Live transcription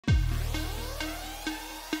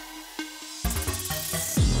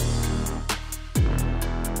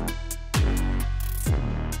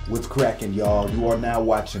What's cracking, y'all? You are now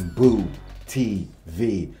watching Boo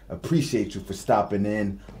TV. Appreciate you for stopping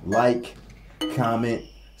in. Like, comment,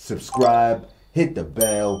 subscribe, hit the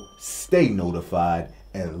bell, stay notified,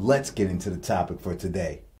 and let's get into the topic for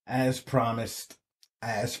today. As promised,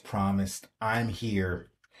 I'm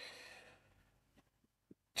here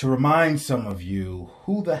to remind some of you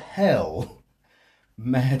who the hell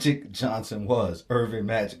Magic Johnson was, Earvin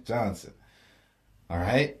Magic Johnson. All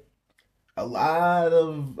right? A lot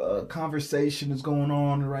of conversation is going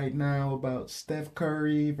on right now about Steph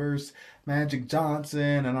Curry versus Magic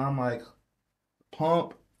Johnson, and I'm like,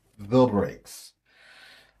 pump the brakes.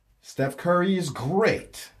 Steph Curry is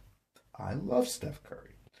great. I love Steph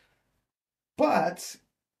Curry. But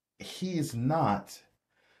he is not,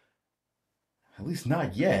 at least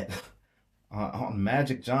not yet, on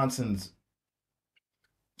Magic Johnson's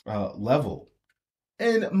level,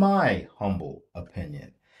 in my humble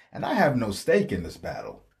opinion. And I have no stake in this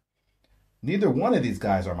battle. Neither one of these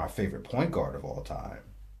guys are my favorite point guard of all time.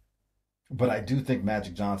 But I do think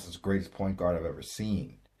Magic Johnson's the greatest point guard I've ever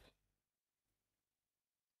seen.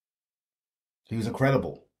 He was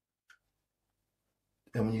incredible.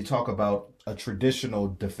 And when you talk about a traditional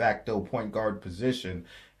de facto point guard position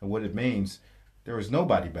and what it means, there was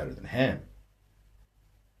nobody better than him.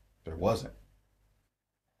 There wasn't.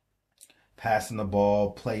 Passing the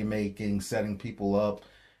ball, playmaking, setting people up.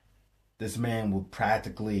 This man would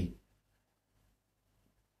practically,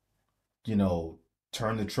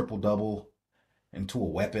 turn the triple-double into a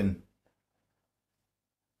weapon.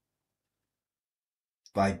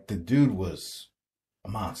 Like, the dude was a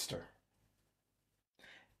monster.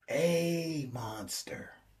 A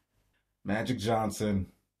monster. Magic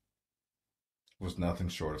Johnson was nothing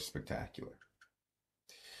short of spectacular.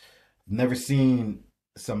 I've never seen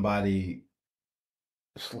somebody...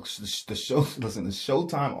 The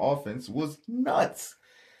Showtime offense was nuts.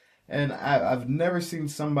 And I've never seen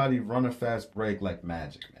somebody run a fast break like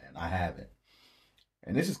Magic, man. I haven't.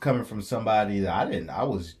 And this is coming from somebody that I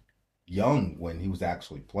was young when he was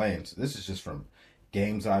actually playing. So this is just from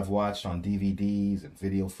games I've watched on DVDs and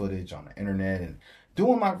video footage on the internet and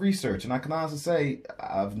doing my research. And I can honestly say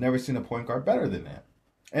I've never seen a point guard better than him.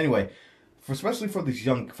 Anyway, especially for the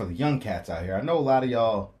young cats out here, I know a lot of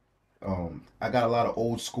y'all. I got a lot of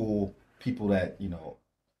old school people that,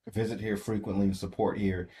 visit here frequently and support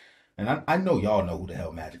here. And I know y'all know who the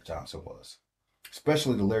hell Magic Johnson was.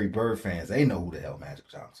 Especially the Larry Bird fans. They know who the hell Magic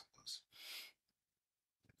Johnson was.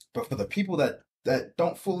 But for the people that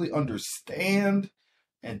don't fully understand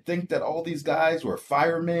and think that all these guys were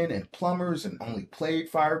firemen and plumbers and only played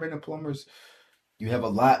firemen and plumbers, you have a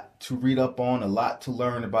lot to read up on, a lot to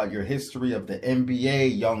learn about your history of the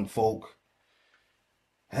NBA, young folk.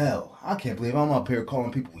 Hell, I can't believe I'm up here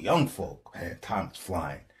calling people young folk. Man, time is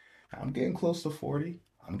flying. I'm getting close to 40.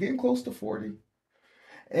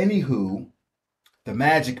 Anywho, the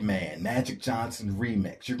Magic Man, Magic Johnson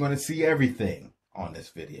remix. You're going to see everything on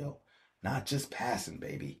this video. Not just passing,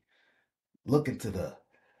 baby. Look into the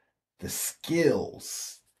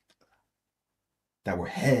skills that were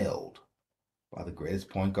held by the greatest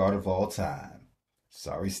point guard of all time.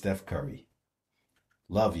 Sorry, Steph Curry.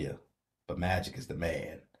 Love you. But Magic is the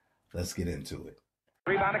man. Let's get into it.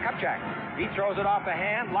 Rebound to Kupchak. He throws it off the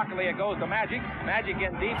hand. Luckily, it goes to Magic. Magic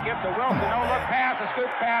in deep. Gives to Wilson. No-look pass. A scoop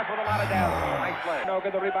pass with a lot of depth. Nice play. No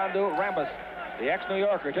good. The rebound to Rambus. The ex-New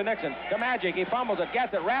Yorker to Nixon. To Magic. He fumbles it.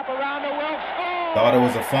 Gets it. Wrap around to Wilson. Score! Thought it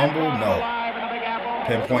was a fumble? No.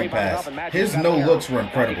 Pinpoint pass. His no-looks were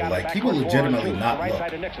incredible. Like, he would legitimately not look. Right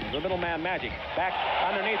side to Nixon. The middleman Magic. Back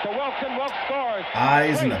underneath to Wilson. Wilson scores.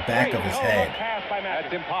 Eyes in the back of his head.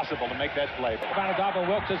 That's impossible to make that play.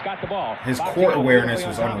 Wilkes has got the ball. His court awareness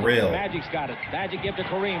was unreal. Magic's got it. Magic gives to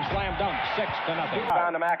Kareem. Slam dunk. 6-0.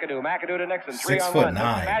 Down to McAdoo. McAdoo to Nixon. 6'9".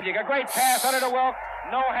 Magic. A great pass under to Wilkes.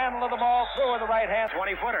 No handle of the ball. Through with the right hand.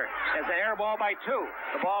 20-footer. It's an air ball by 2.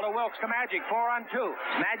 The ball to Wilkes to Magic. 4-on-2.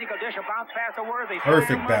 Magic will dish a bounce pass to Worthy.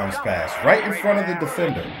 Perfect bounce pass. Right in front of the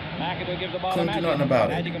defender. McAdoo gives the ball Couldn't to do Magic. nothing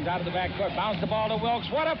about it. Magic comes out of the back court. Bounce the ball to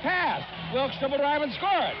Wilkes. What a pass. Wilkes dribble drive and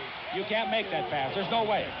score it. You can't make that pass. There's no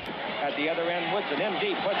way. At the other end, Woodson in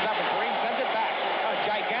deep. Puts it up and Kareem sends it back. A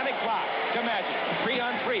gigantic block to Magic.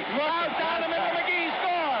 3-on-3. Out down the middle. McGee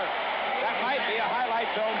score. That might be a highlight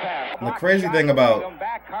zone pass. And the crazy thing about a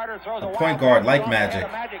point guard like Magic,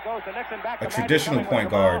 a traditional point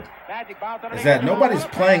guard, is that nobody's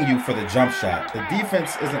playing you for the jump shot. The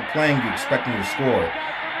defense isn't playing you expecting you to score.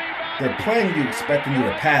 They're playing you expecting you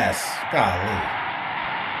to pass. Golly.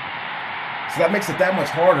 So that makes it that much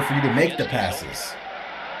harder for you to make the passes.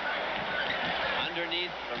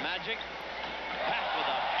 Underneath for Magic. Back with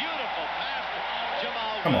a beautiful pass.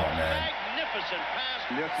 Jamal. Come on, man. Magnificent pass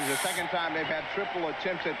This is the second time they've had triple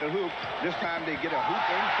attempts at the hoop. This time they get a hoop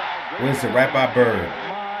inside. What is it? Right by Bird.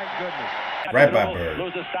 My goodness. Right by Bird.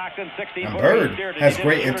 And Bird has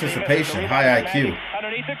great anticipation, high IQ.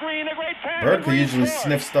 Bird could usually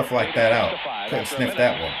sniff stuff like that out. Couldn't sniff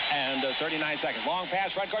that one. And 39 seconds. Long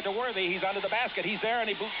pass, front court to Worthy. He's under the basket. He's there, and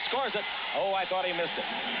he scores it. Oh, I thought he missed it.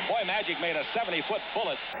 Boy, Magic made a 70-foot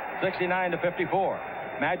bullet.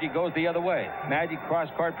 69-54. Magic goes the other way. Magic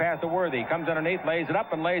cross-court pass to Worthy. Comes underneath, lays it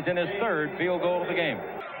up, and lays in his third field goal of the game.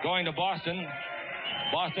 Going to Boston.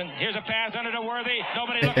 Boston, here's a pass under to Worthy.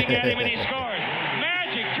 Nobody looking at him, and he scores.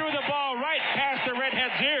 Magic threw the ball right past the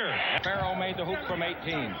Redhead's ear. Farrell made the hoop from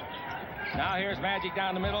 18. Now here's Magic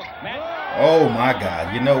down the middle. Oh, my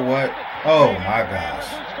God. You know what? Oh, my gosh.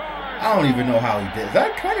 I don't even know how he did.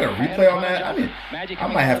 Can I get a replay on that? I mean, I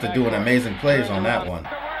might have to do an amazing plays on that one.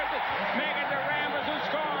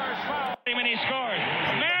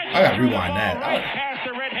 I got to rewind that.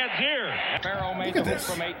 Look at this.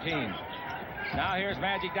 Now here's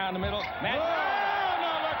Magic down the middle.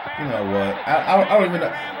 You know what? I don't even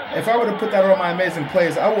know. If I would have put that on my amazing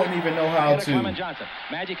plays, I wouldn't even know how to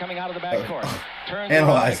Magic coming out of the backcourt.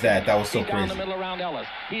 analyze that. That was so down crazy. the middle around Ellis.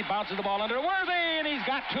 He bounces the ball under Worthy, and he's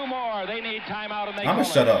got two more. They need timeout, and I'm gonna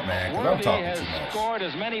shut up, man, because I'm talking too much. Worthy has scored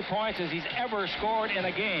as many points as he's ever scored in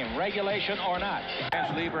a game, regulation or not.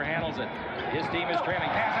 Lieber handles it. His team is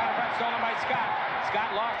trailing. Pass out front, stolen by Scott.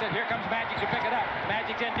 Scott lost it. Here comes Magic to pick it up.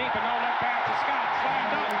 Magic's in deep, and no left pass to Scott. Slam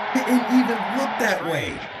dunk. It didn't even look that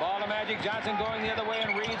way. Ball to Magic. Johnson going the other way,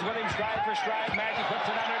 and Reed's with him stride for stride. Magic puts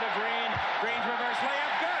it under to Green. Green's reverse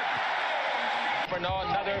layup. Good. For no,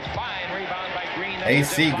 another fine rebound by Green.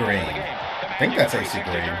 AC Green. I think that's AC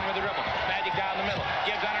Green. Magic down the middle.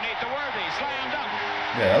 Gives underneath to Worthy. Slam dunk.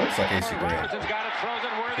 Yeah, that looks like AC Green.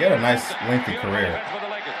 He had a nice, lengthy career.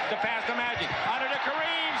 The pass to Magic. Under to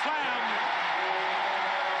Kareem. Slam.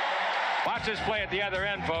 Watch this play at the other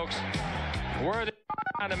end, folks. Worthy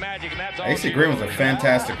on the Magic, and that's all. AC Green was a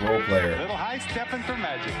fantastic role player. Little high stepping for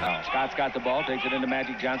Magic. Scott's got the ball, takes it into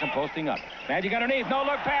Magic Johnson, posting up. Magic underneath, no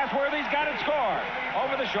look pass. Worthy's got it, score.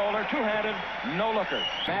 Over the shoulder, two-handed, no looker.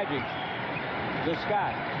 Magic to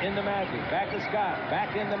Scott, into Magic, back to Scott,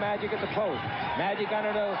 back into Magic at the post. Magic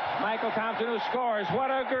under to Michael Thompson, who scores. What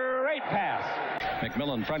a great pass.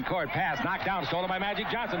 McMillan front court pass, knocked down, stolen by Magic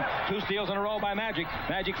Johnson. Two steals in a row by Magic.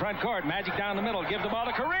 Magic front court, Magic down the middle, gives the ball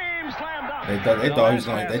to Kareem, slam dunk. They thought he was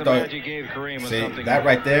going. They thought. See that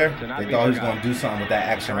right there? They thought he was going to do something with that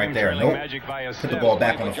action right there. Nope. Put the ball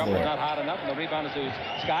back on the floor. Not hot enough. The rebound is to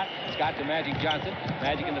Scott. Scott to Magic Johnson.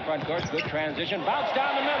 Magic in the front court. Good transition. Bounce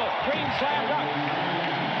down the middle. Green slam dunk.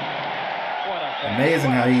 Amazing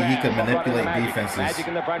how he could manipulate defenses. Magic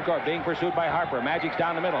in the front court, being pursued by Harper. Magic's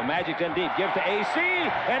down the middle. Magic's in deep. Gives to AC,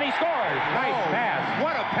 and he scores. Nice pass.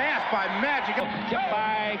 What a pass by Magic. Tipped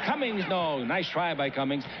by Cummings. No, nice try by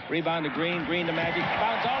Cummings. Rebound to Green. Green to Magic.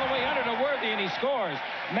 Bounce all the way under to Worthy, and he scores.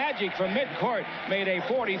 Magic from midcourt made a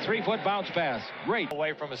 43-foot bounce pass. Great.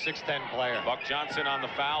 Away from a 6'10 player. Buck Johnson on the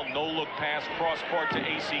foul. No look pass cross court to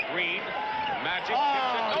AC Green. Magic.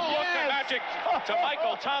 No look to Magic to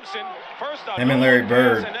Michael Thompson. First on Him and Larry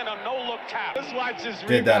Bird and then a no look tap. Just watch this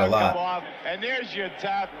did that a lot. off, and there's your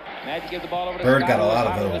tap. Magic gives the ball over to Bird Scott. got a lot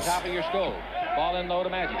of To those. the top of your skull. Ball in low to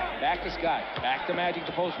Magic. Back to Scott. Back to Magic,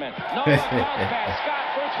 the postman. No, bounce pass. Scott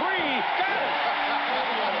for three. Got it.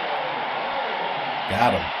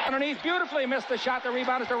 Got him. Underneath beautifully, missed the shot. The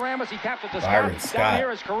rebound is to Ramos. He tapped it to Byron Scott. Scott. Down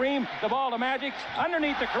here is Kareem. The ball to Magic.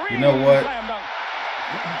 Underneath the Kareem. You know what? Slam dunk.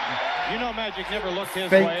 You know Magic never looked his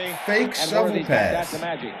Fake way. shovel Worthy's got that pass. to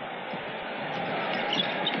Magic.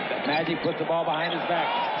 Magic puts the ball behind his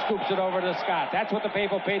back. Scoops it over to Scott. That's what the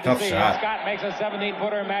people paid to Tough see. shot. Scott makes a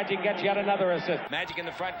 17-footer. Magic gets yet another assist. Magic in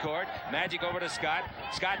the front court. Magic over to Scott.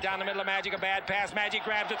 Scott down the middle of Magic. A bad pass. Magic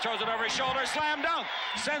grabs it, throws it over his shoulder. Slam dunk.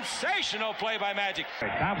 Sensational play by Magic.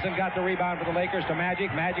 Thompson got the rebound for the Lakers to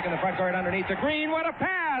Magic. Magic in the front court underneath the Green. What a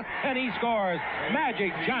pass! And he scores.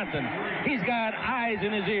 Magic Johnson. He's got eyes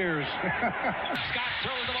in his ears. Scott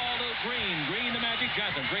throws the ball to Green. Green to Magic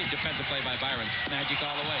Johnson. Great defensive play by Byron. Magic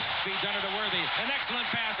all the way. Feeds under to Worthy. An excellent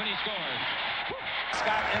pass, and he scores.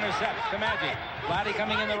 Scott intercepts to Magic. Lottie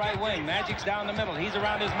coming in the right wing. Magic's down the middle. He's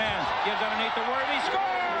around his man. Gives underneath to Worthy.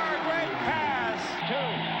 Score! Great pass. Two.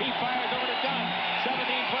 He fires over to Dunn.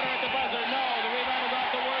 17-footer at the buzzer. No. The rebound is off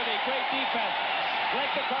to Worthy. Great defense.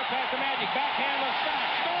 Break the court pass to Magic. Backhand of Scott.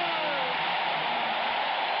 Score!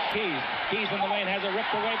 Keys in the lane. Has it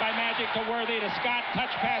ripped away by Magic to Worthy to Scott.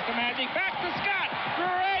 Touch pass to Magic. Back to Scott.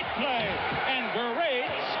 Great play. And great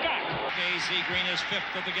Scott. AC Green is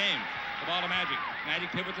fifth of the game. The ball to Magic.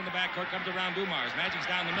 Magic pivots in the backcourt, comes around Dumars. Magic's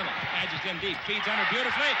down the middle. Magic's in deep. Feeds under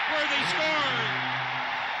beautifully. Worthy scores!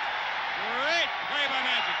 Great play by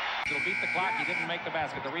Magic. It'll beat the clock. He didn't make the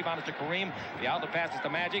basket. The rebound is to Kareem. The outlet pass is to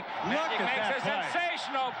Magic. Magic makes a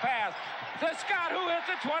sensational pass to Scott, who hits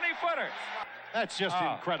a 20-footer. That's just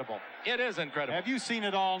incredible. It is incredible. Have you seen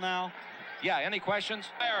it all now? Yeah, any questions?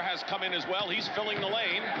 Fire has come in as well. He's filling the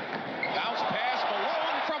lane. Bounce pass,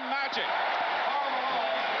 Malone from Magic.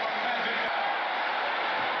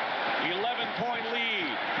 11-point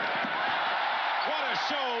lead. What a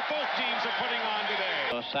show both teams are putting on today.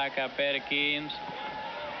 Osaka Perkins.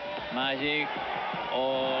 Magic.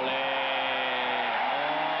 Ole.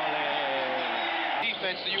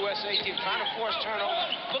 Defense, the USA team trying to force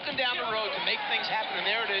turnovers, looking down the road to make things happen, and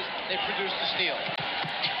there it is. They produced the steal.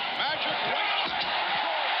 Magic wins.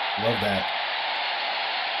 Love that.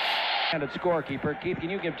 And it's scorekeeper. Keith, can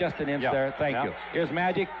you give just an inch there? Thank you. Here's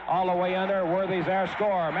Magic all the way under. Worthy's our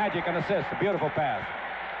score. Magic an assist. A beautiful pass.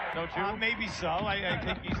 Don't you? Maybe so. I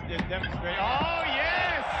think he's demonstrating. Oh,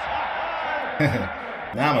 yes!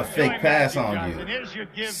 Now I'm a fake pass on you. Here's your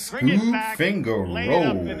give. Scoop Bring it back, finger lay it roll.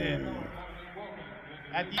 up and in.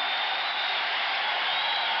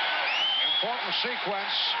 Important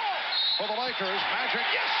sequence for the Lakers. Magic.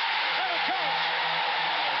 Yes! There it goes.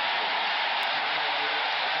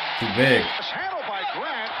 Too big. It's handled by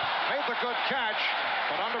Grant. Made the good catch,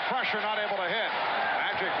 but under pressure, not able to hit.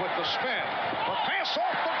 Magic with the spin. The pass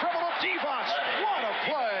off the dribble of Devos. What a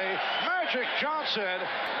play. Magic Johnson.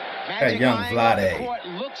 Hey, young Vlade.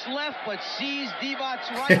 Looks left, but sees Devos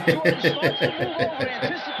right. Jordan starts to move over,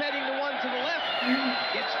 anticipating the one to the left.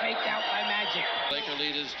 Gets faked out by Magic. Laker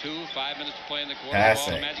lead is 2. 5 minutes to play in the quarter.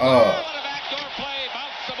 Passing. Oh, what a backdoor play.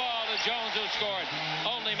 Bounce the ball to Jones, who scored.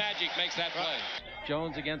 Only Magic makes that play.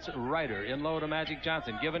 Jones against Ryder. In low to Magic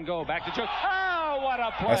Johnson. Give and go. Back to Jones. Oh, what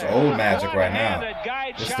a play. That's old Magic right now.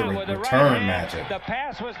 This is the return Magic. The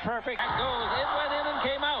pass was perfect. It went in and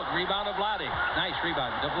came out. Rebound of Vlade. Nice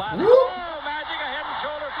rebound. To Vlade. Woo. Oh, Magic, a head and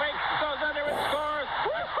shoulder fake. Goes under and scores.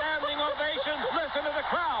 Standing ovation. Listen to the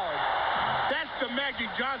crowd. That's the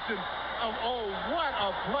Magic Johnson of old. What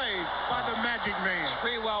a play by the Magic man.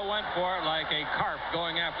 Pretty well went for it like a carp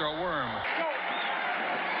going after a worm.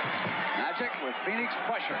 Magic with Phoenix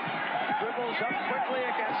pressure. Dribbles up quickly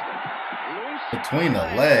against it. Loose. Between the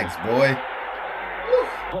legs, boy.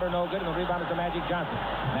 Put her no good, and the rebound is to Magic Johnson.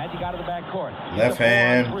 Magic out of the back court. Left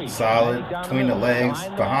hand, solid, between the legs,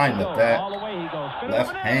 behind the back.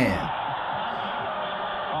 Left hand.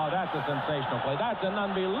 Oh, that's a sensational play. That's an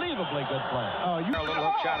unbelievably good play. Oh, A little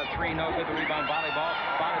hook shot at 3, no good. The rebound, volleyball.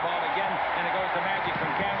 Volleyball again, and it goes to Magic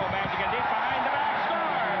from Campbell. Magic and deep behind the back, score!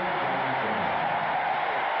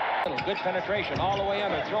 Good penetration all the way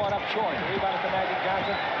under. Throw it up short. The rebound is to Magic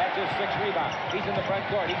Johnson. That's his 6th rebound. He's in the front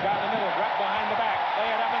court. He's down the middle. Right behind the back. Lay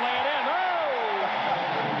it up and lay it in. Oh!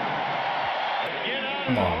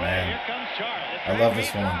 Come on, man. I love this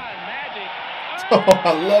one. Oh,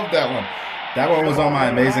 I love that one. That one was on my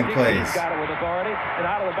amazing plays. He's got it with authority. And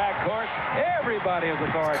out of the back court, everybody has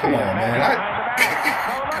authority. Come on, man.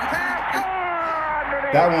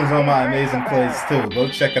 That one's on my amazing plays, too. Go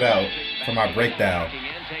check it out for my breakdown.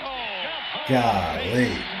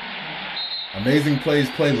 Golly. Amazing plays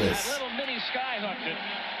playlist. Little mini sky hooked it.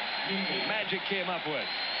 Magic came up with.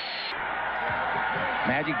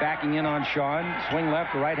 Magic backing in on Sean. Swing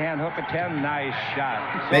left, right hand hook at 10. Nice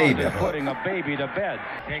shot. Baby They're hook. putting a baby to bed.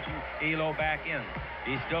 Taking Elo back in.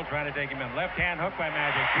 He's still trying to take him in. Left hand hook by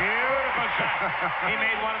Magic. Beautiful shot. He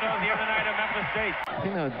made one of those the other night at Memphis State. I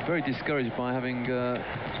think they were very discouraged by having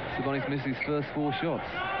Sabonis miss his first 4 shots.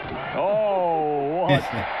 Oh, what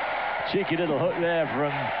cheeky little hook there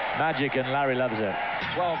from Magic, and Larry loves it.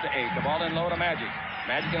 12-8. The ball in low to Magic.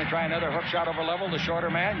 Magic going to try another hook shot over level. The shorter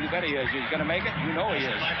man, you bet he is. He's going to make it. You know he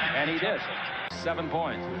is. And he did. 7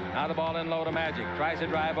 points. Now the ball in low to Magic. Tries to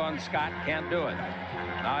drive on Scott. Can't do it.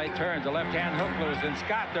 Now he turns. The left-hand hook loose. And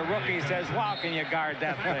Scott, the rookie, says, wow, can you guard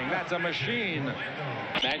that thing? That's a machine.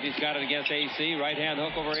 Magic's got it against AC. Right-hand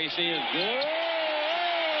hook over AC is good.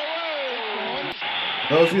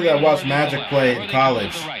 Those of you that watch Magic play in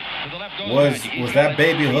college, was that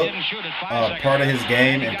baby hook part of his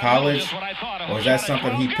game in college? Or is that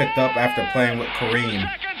something he picked up after playing with Kareem?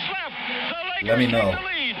 Let me know.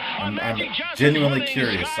 I'm genuinely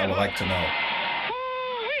curious. I would like to know.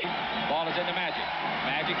 Ball is into Magic.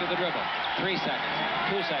 Magic to the dribble. 3 seconds.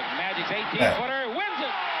 2 seconds. Magic's 18-footer. Wins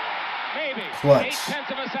it. Maybe. Clutch.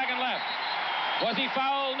 0.8 of a second left. Was he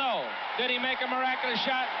fouled? No. Did he make a miraculous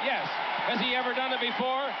shot? Yes. Has he ever done it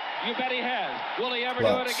before? You bet he has. Will he ever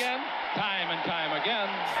do it again? Time and time again.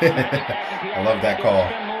 I love that call.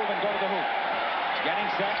 Spin move and go to the hoop. Getting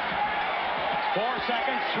set. 4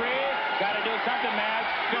 seconds. 3. Got to do something, Maz.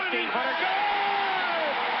 15-footer. Go!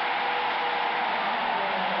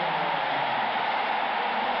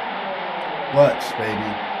 Clutch,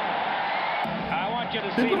 baby. I want you to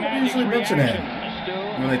see People don't Magic's usually mention him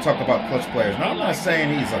reaction, when they talk about clutch players. Now, I'm not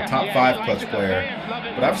saying he's a top 5 clutch player,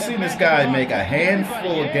 but I've seen this guy make a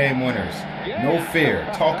handful of game winners. No fear,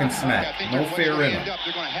 talking smack, no fear in him.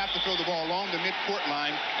 They're going to have to throw the ball along the midcourt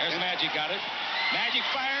line. There's Magic, got it. Magic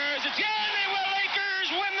fires. It's the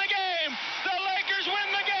Lakers win the game. The Lakers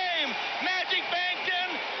win the game. Magic banked in.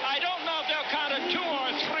 I don't know if they'll count it 2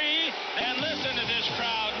 or 3. And listen to this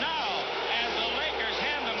crowd now as the Lakers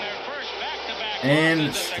hand them their first back-to-back.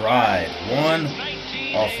 And stride. One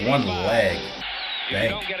off one leg. If you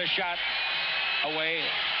don't get a shot away,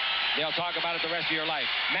 they'll talk about it the rest of your life.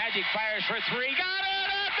 Magic fires for 3. Got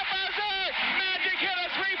it at the buzzer. Magic hit a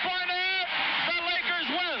 3-pointer. The Lakers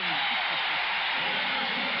win.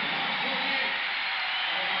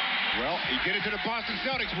 Well, he did it to the Boston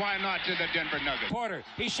Celtics. Why not to the Denver Nuggets? Porter,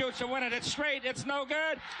 he shoots a win it. It's straight. It's no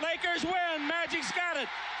good. Lakers win. Magic's got it.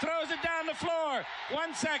 Throws it down the floor.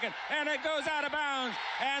 1 second, and it goes out of bounds.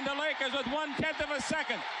 And the Lakers, with 1/10 of a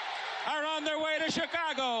second, are on their way to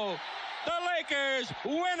Chicago. The Lakers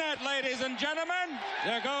win it, ladies and gentlemen.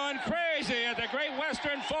 They're going crazy at the Great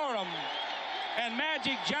Western Forum. And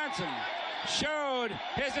Magic Johnson showed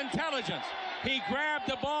his intelligence. He grabbed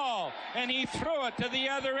the ball and he threw it to the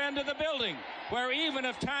other end of the building, where even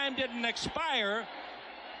if time didn't expire,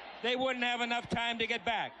 they wouldn't have enough time to get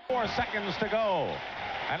back. 4 seconds to go,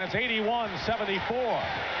 and it's 81-74.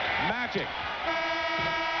 Magic.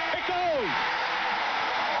 It goes.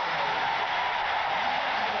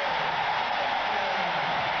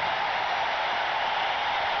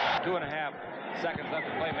 Two and a half seconds left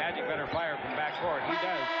to play. Magic better fire from backcourt. He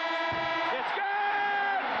does. It's good!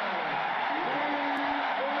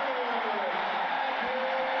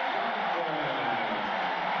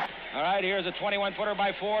 All right, here's a 21-footer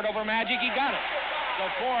by Ford over Magic. He got it. So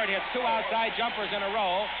Ford hits 2 outside jumpers in a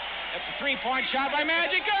row. It's a 3-point shot by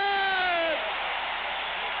Magic. Good!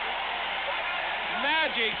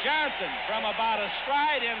 Magic Johnson from about a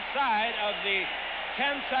stride inside of the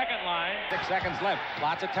 10-second line. 6 seconds left.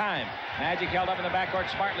 Lots of time. Magic held up in the backcourt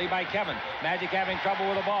smartly by Kevin. Magic having trouble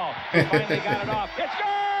with the ball. He finally got it off. It's good!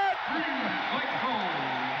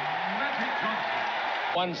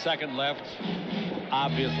 1 second left.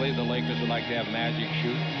 Obviously, the Lakers would like to have Magic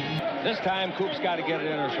shoot. This time, Coop's got to get it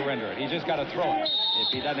in or surrender it. He's just got to throw it if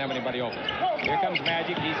he doesn't have anybody open. Here comes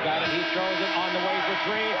Magic. He's got it. He throws it on the way for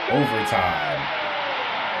 3. Overtime.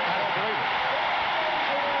 I don't believe it.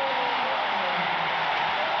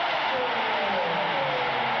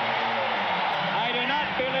 I do not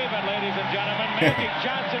believe it, ladies and gentlemen. Magic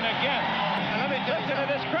Johnson again. And let me listen to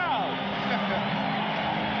this crowd.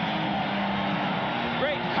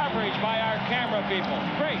 Great coverage by our camera people.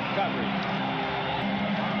 Great coverage.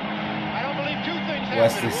 I don't believe 2 things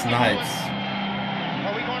Wesley Snipes.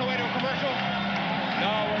 Are we going away to a commercial? No,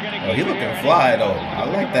 we're going to Oh, he looking fly, though. I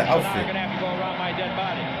like that outfit. I'm going to have to go around my dead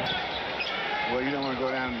body. Well, you don't want to go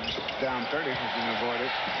down 30 if you can avoid it.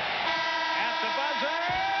 At the buzzer.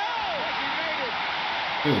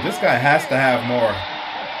 Dude, this guy has to have more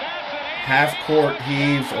half-court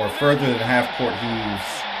heaves or further than half-court heaves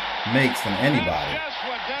makes than anybody.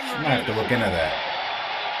 I might have to look into that.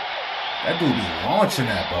 That dude be launching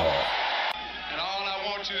that ball. And all I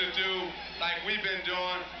want you to do, like we've been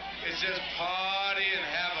doing, is just party and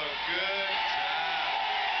have a good time.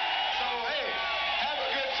 So, hey, have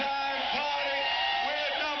a good time, party.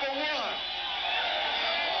 We're number 1.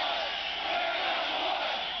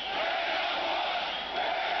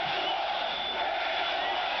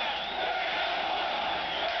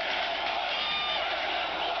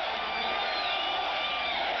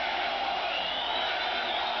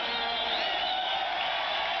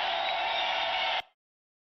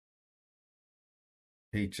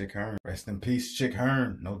 Pete Chick Hearn. Rest in peace, Chick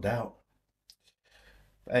Hearn, no doubt.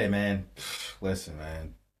 Hey, man. Listen,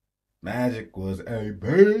 man. Magic was a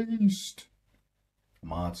beast.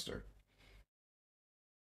 Monster.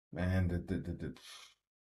 Man,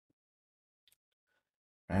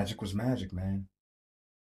 Magic was magic, man.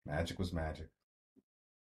 Magic was magic.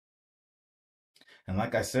 And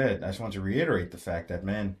like I said, I just want to reiterate the fact that,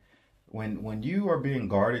 man, when you are being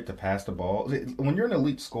guarded to pass the ball, when you're an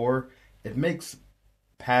elite scorer, it makes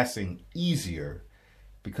passing easier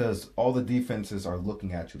because all the defenses are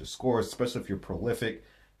looking at you to score, especially if you're prolific.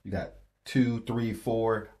 You got 2, 3,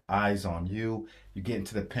 4 eyes on you. You get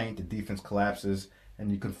into the paint, the defense collapses,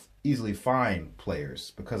 and you can easily find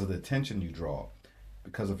players because of the attention you draw,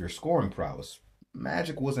 because of your scoring prowess.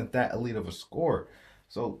 Magic wasn't that elite of a scorer,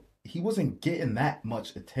 so he wasn't getting that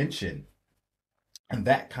much attention in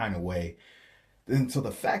that kind of way. And so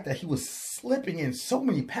the fact that he was slipping in so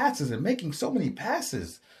many passes and making so many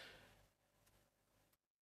passes,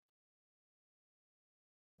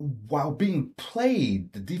 while being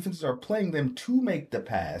played, the defenses are playing them to make the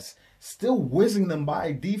pass, still whizzing them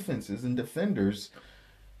by defenses and defenders.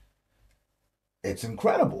 It's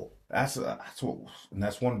incredible. That's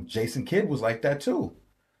one. Jason Kidd was like that too.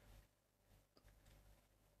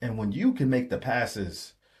 And when you can make the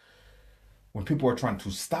passes, when people are trying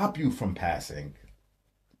to stop you from passing,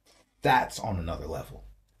 that's on another level.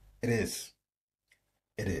 It is.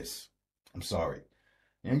 It is. I'm sorry.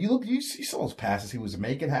 And you saw those passes he was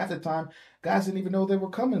making. Half the time, guys didn't even know they were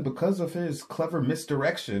coming because of his clever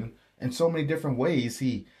misdirection in so many different ways.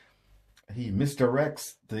 He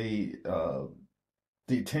misdirects the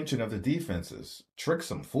attention of the defenses, tricks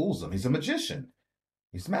them, fools them. He's a magician.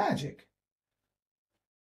 He's magic.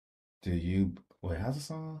 How's the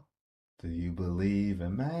song? Do you believe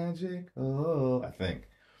in magic? Oh, I think.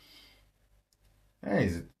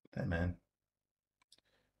 Hey man.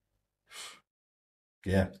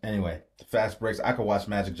 Yeah, anyway, fast breaks. I could watch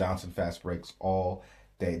Magic Johnson fast breaks all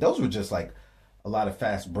day. Those were just like a lot of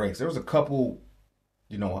fast breaks. There was a couple,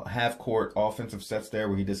 half court offensive sets there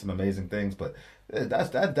where he did some amazing things, but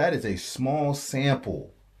that is a small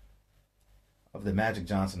sample of the Magic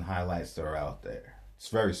Johnson highlights that are out there. It's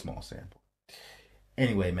a very small sample.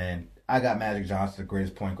 Anyway, man, I got Magic Johnson, the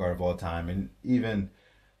greatest point guard of all time, and even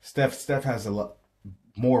Steph has a lot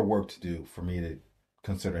more work to do for me to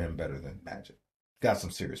consider him better than Magic. Got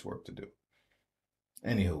some serious work to do.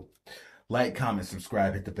 Anywho, like, comment,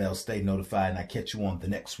 subscribe, hit the bell, stay notified, and I catch you on the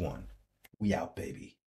next one. We out, baby.